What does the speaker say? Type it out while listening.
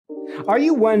Are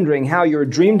you wondering how your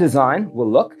dream design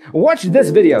will look? Watch this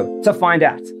video to find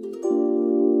out. To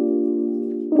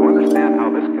understand how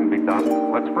this can be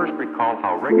done, let's first recall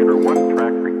how regular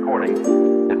one-track recording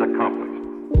is accomplished.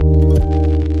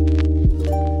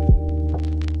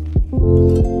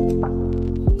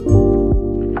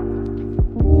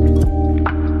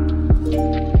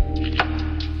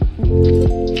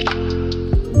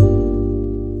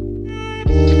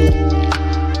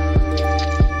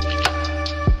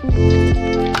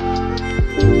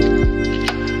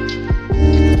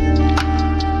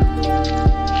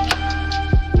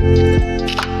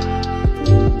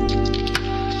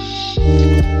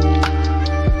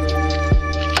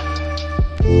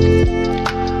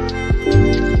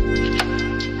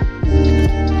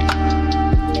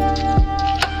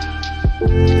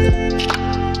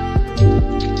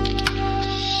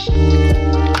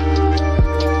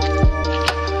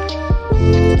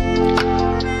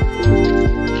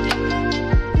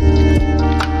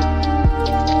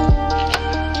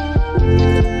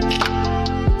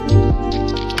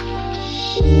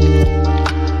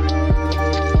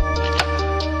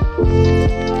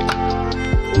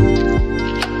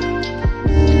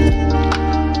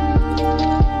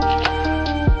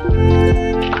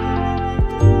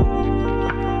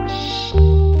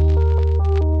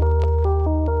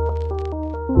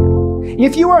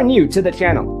 If you are new to the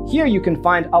channel, here you can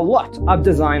find a lot of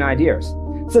design ideas.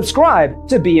 Subscribe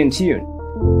to be in tune.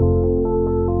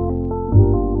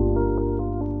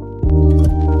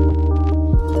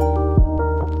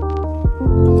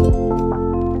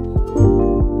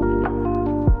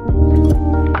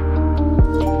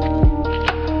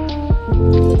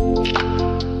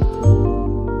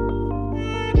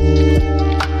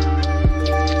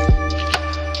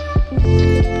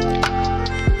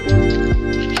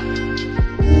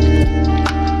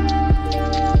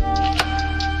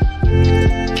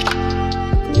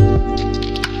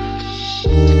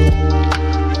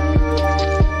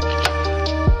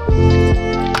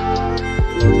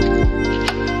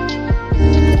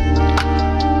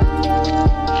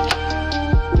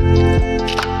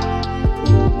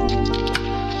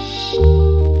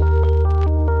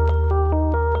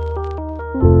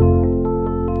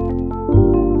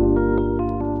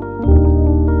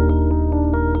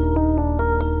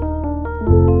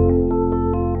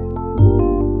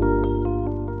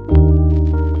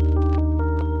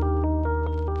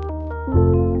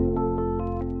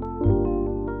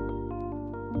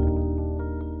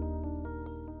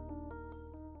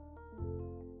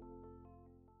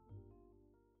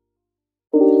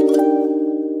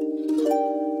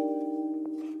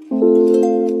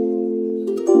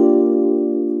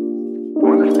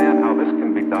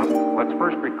 Let's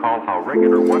first recall how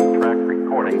regular one-track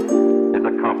recording is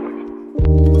accomplished.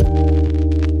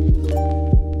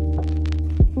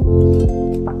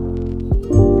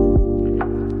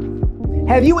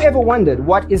 Have you ever wondered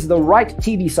what is the right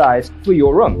TV size for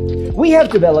your room? We have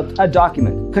developed a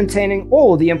document containing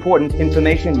all the important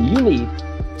information you need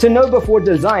to know before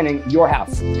designing your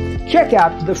house. Check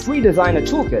out the free designer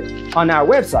toolkit on our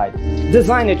website,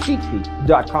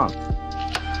 designercheatsheet.com.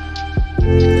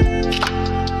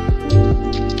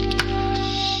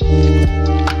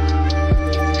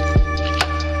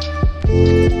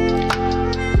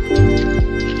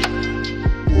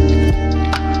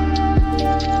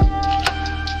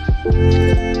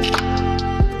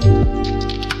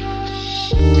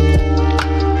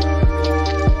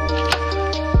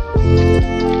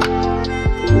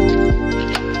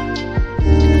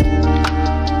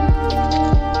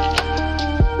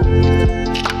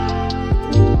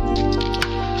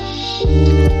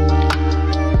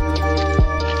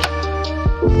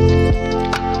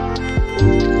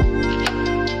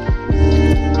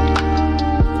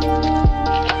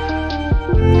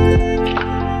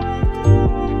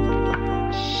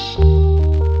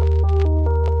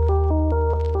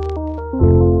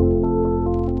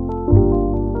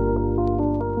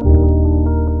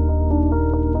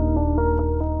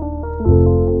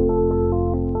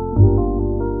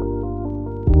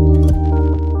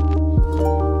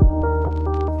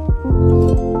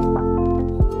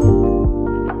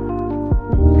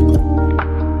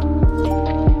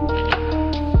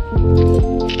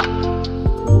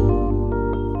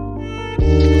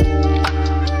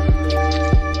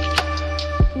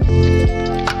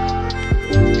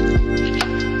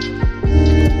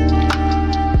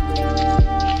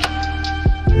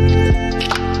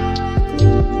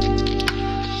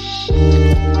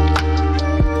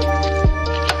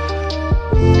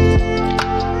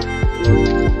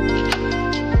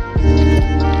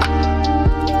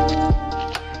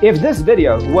 If this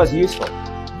video was useful,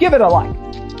 give it a like.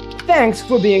 Thanks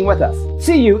for being with us.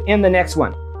 See you in the next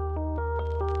one.